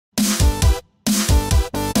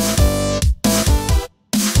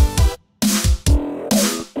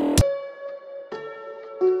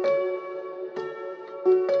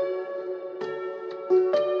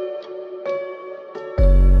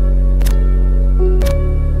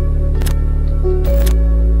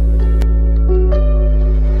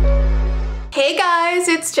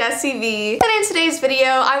it's Jessii Vee, and in today's video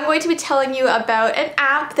I'm going to be telling you about an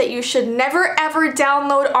app that you should never ever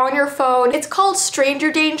download on your phone. It's called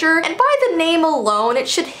Stranger Danger, and by the name alone it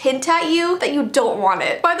should hint at you that you don't want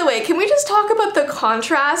it. By the way, can we just talk about the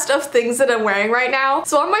contrast of things that I'm wearing right now?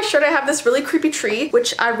 So on my shirt I have this really creepy tree,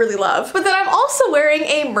 which I really love, but then I'm also wearing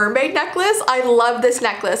a mermaid necklace. I love this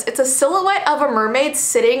necklace. It's a silhouette of a mermaid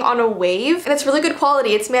sitting on a wave, and it's really good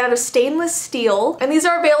quality. It's made out of stainless steel, and these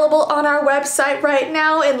are available on our website right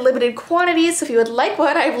now in limited quantities, so if you would like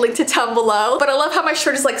one, I've linked it down below. But I love how my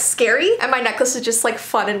shirt is like scary and my necklace is just like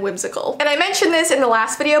fun and whimsical. And I mentioned this in the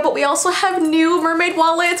last video, but we also have new mermaid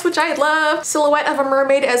wallets, which I love. Silhouette of a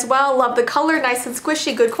mermaid as well. Love the color, nice and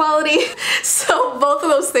squishy, good quality. So both of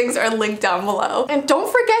those things are linked down below. And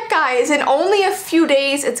don't forget guys, in only a few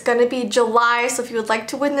days it's gonna be July, so if you would like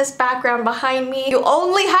to win this background behind me, you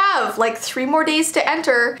only have like 3 more days to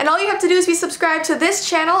enter. And all you have to do is be subscribed to this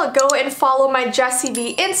channel, go and follow my Jessii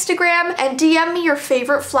Vee Instagram, and DM me your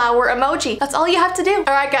favorite flower emoji. That's all you have to do.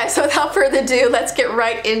 Alright guys, so without further ado, let's get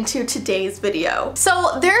right into today's video.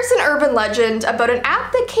 So there's an urban legend about an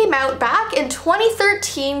app that came out back in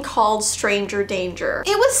 2013 called Stranger Danger.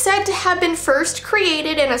 It was said to have been first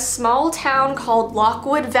created in a small town called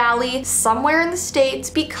Lockwood Valley, somewhere in the States,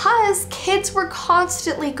 because kids were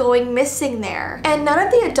constantly going missing there. And none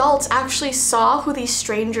of the adults actually saw who these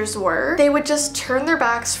strangers were. They would just turn their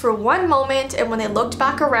backs for one moment, and when they looked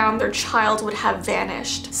back around, their child would have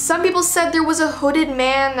vanished. Some people said there was a hooded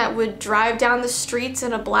man that would drive down the streets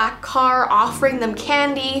in a black car offering them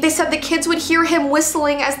candy. They said the kids would hear him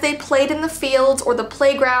whistling as they played in the fields or the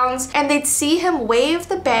playgrounds, and they'd see him wave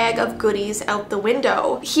the bag of goodies out the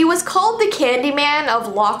window. He was called the Candyman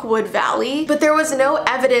of Lockwood Valley, but there was no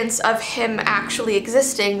evidence of him actually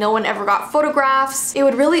existing. No one ever got photographs. It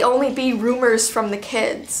would really only be rumors from the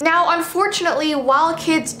kids. Now, unfortunately, while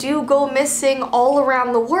kids do go missing all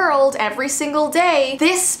around the world every single day,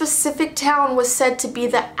 this specific town was said to be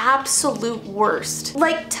the absolute worst.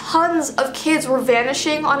 Like, tons of kids were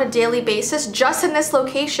vanishing on a daily basis just in this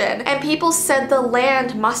location, and people said the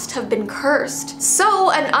land must have been cursed.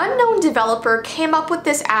 So an unknown developer came up with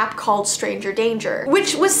this app called Stranger Danger,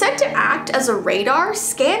 which was said to act as a radar,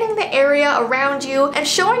 scanning the area around you and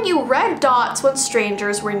showing you red dots when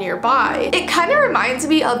strangers were nearby. It kind of reminds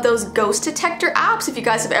me of those ghost detector apps, if you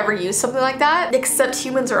guys have ever used something like that, except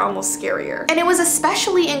humans are almost scarier. And it was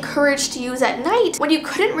especially encouraged to use at night when you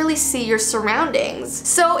couldn't really see your surroundings.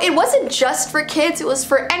 So it wasn't just for kids, it was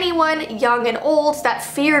for anyone, young and old, that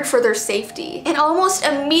feared for their safety. And almost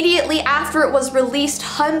immediately after it was released,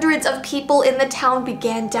 hundreds of people in the town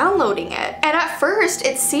began downloading it. And at first,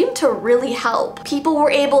 it seemed to really help. People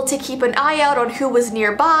were able to keep an eye out on who was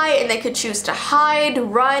nearby, and they could choose to hide,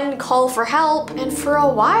 run, call for help. And for a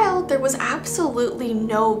while, there was absolutely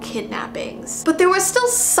no kidnappings. But there was still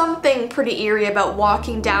something pretty eerie about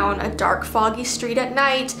walking down a dark, foggy street at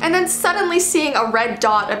night, and then suddenly seeing a red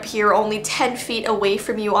dot appear only 10 feet away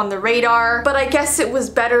from you on the radar. But I guess it was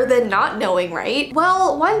better than not knowing, right?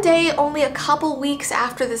 Well, one day, only a couple weeks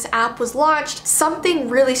after this app was launched, something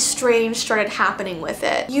really strange started happening with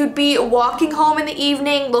it. You'd be walking home in the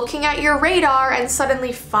evening, looking at your radar, and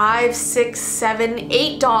suddenly 5, 6, 7,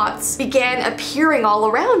 8 dots began appearing all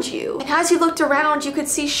around you. And as you looked around, you could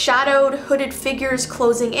see shadowed, hooded figures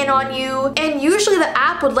closing in on you. And usually the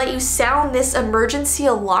app would let you sound this emergency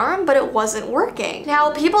alarm, but it wasn't working.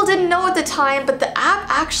 Now, people didn't know at the time, but the app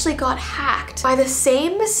actually got hacked by the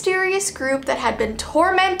same mysterious group that had been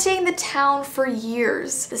tormenting the town for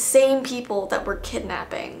years. The same people that were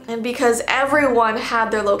kidnapping. And because everyone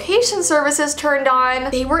had their location services turned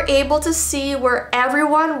on, they were able to see where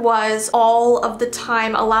everyone was all of the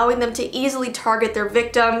time, allowing them to easily target their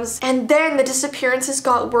victims. And then the disappearances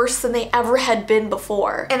got worse than they ever had been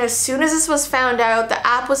before. And as soon as this was found out, the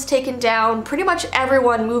app was taken down. Pretty much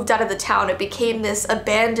everyone moved out of the town. It became this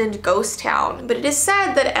abandoned ghost town. But it is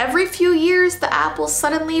said that every few years, the app will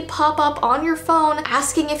suddenly pop up on your phone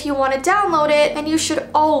asking if you want to download it, and you should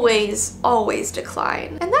always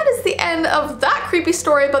decline. And that is the end of that creepy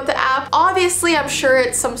story about the app. Obviously, I'm sure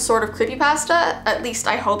it's some sort of creepypasta, at least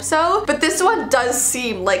I hope so, but this one does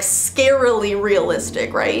seem like scarily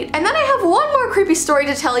realistic, right? And then I have one more creepy story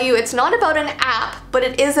to tell you. It's not about an app, but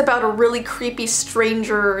it is about a really creepy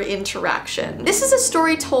stranger interaction. This is a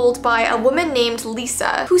story told by a woman named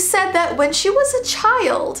Lisa, who said that when she was a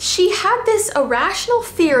child, she had this irrational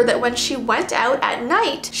fear that when she went out at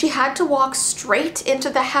night, she had to walk straight into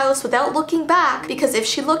the house without looking back, because if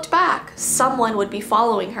she looked back, someone would be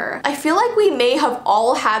following her. I feel like we may have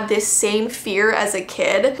all had this same fear as a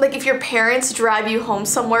kid. Like if your parents drive you home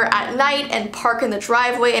somewhere at night and park in the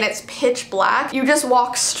driveway and it's pitch black, you just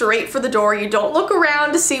walk straight for the door door, you don't look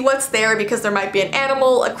around to see what's there because there might be an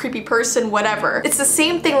animal, a creepy person, whatever. It's the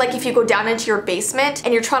same thing like if you go down into your basement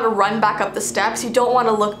and you're trying to run back up the steps, you don't want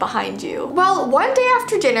to look behind you. Well, one day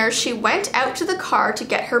after dinner, she went out to the car to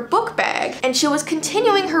get her book bag, and she was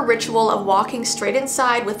continuing her ritual of walking straight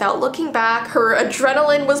inside without looking back. Her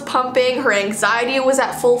adrenaline was pumping, her anxiety was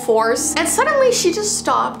at full force, and suddenly she just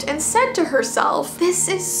stopped and said to herself, "This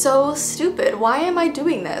is so stupid. Why am I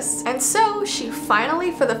doing this?" And so she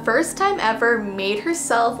finally, for the first time ever, made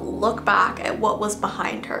herself look back at what was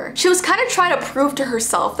behind her. She was kind of trying to prove to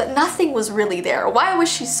herself that nothing was really there. Why was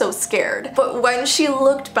she so scared? But when she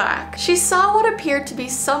looked back, she saw what appeared to be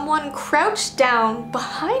someone crouched down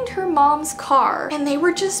behind her mom's car, and they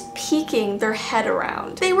were just peeking their head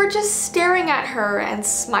around. They were just staring at her and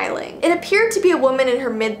smiling. It appeared to be a woman in her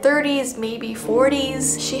mid-30s, maybe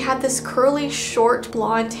 40s. She had this curly, short,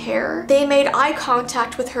 blonde hair. They made eye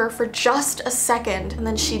contact with her for just a second, and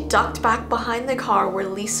then she ducked back behind the car where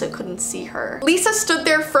Lisa couldn't see her. Lisa stood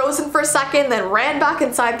there frozen for a second, then ran back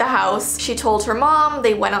inside the house. She told her mom,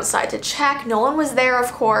 they went outside to check. No one was there,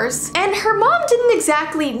 of course. And her mom didn't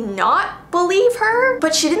exactly not believe her,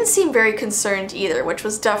 but she didn't seem very concerned either, which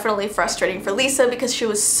was definitely frustrating for Lisa because she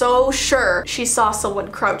was so sure she saw someone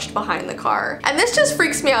crouched behind the car. And this just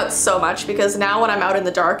freaks me out so much because now when I'm out in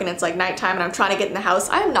the dark and it's like nighttime and I'm trying to get in the house,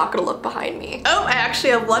 I'm not gonna look behind me. Oh, I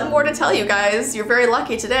actually have one more to tell you guys. You're very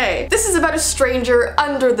lucky today. This is about a stranger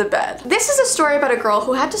under the bed. This is a story about a girl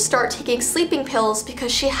who had to start taking sleeping pills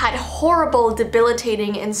because she had horrible,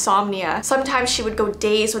 debilitating insomnia. Sometimes she would go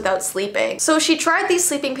days without sleeping. So she tried these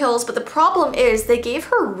sleeping pills, but the problem is they gave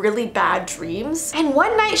her really bad dreams. And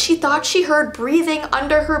one night she thought she heard breathing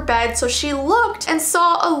under her bed, so she looked and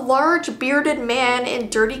saw a large bearded man in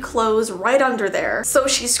dirty clothes right under there. So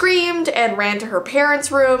she screamed and ran to her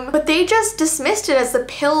parents' room, but they just dismissed it as the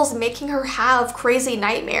pills making her have crazy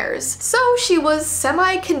nightmares. So she was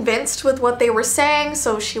semi-convinced with what they were saying,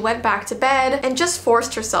 so she went back to bed and just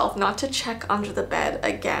forced herself not to check under the bed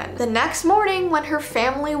again. The next morning when her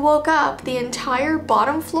family woke up, the entire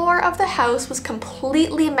bottom floor of the house was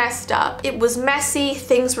completely messed up. It was messy,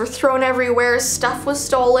 things were thrown everywhere, stuff was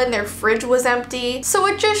stolen, their fridge was empty. So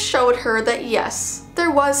it just showed her that yes,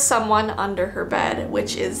 there was someone under her bed,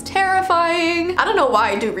 which is terrifying. I don't know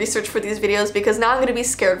why I do research for these videos because now I'm gonna be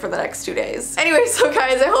scared for the next 2 days. Anyway, so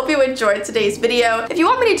guys, I hope you enjoyed today's video. If you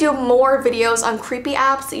want me to do more videos on creepy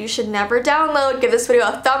apps that you should never download, give this video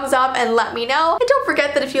a thumbs up and let me know. And don't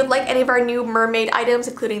forget that if you'd like any of our new mermaid items,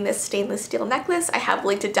 including this stainless steel necklace, I have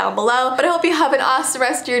linked it down below. But I hope you have an awesome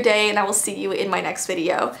rest of your day and I will see you in my next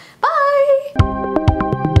video. Bye!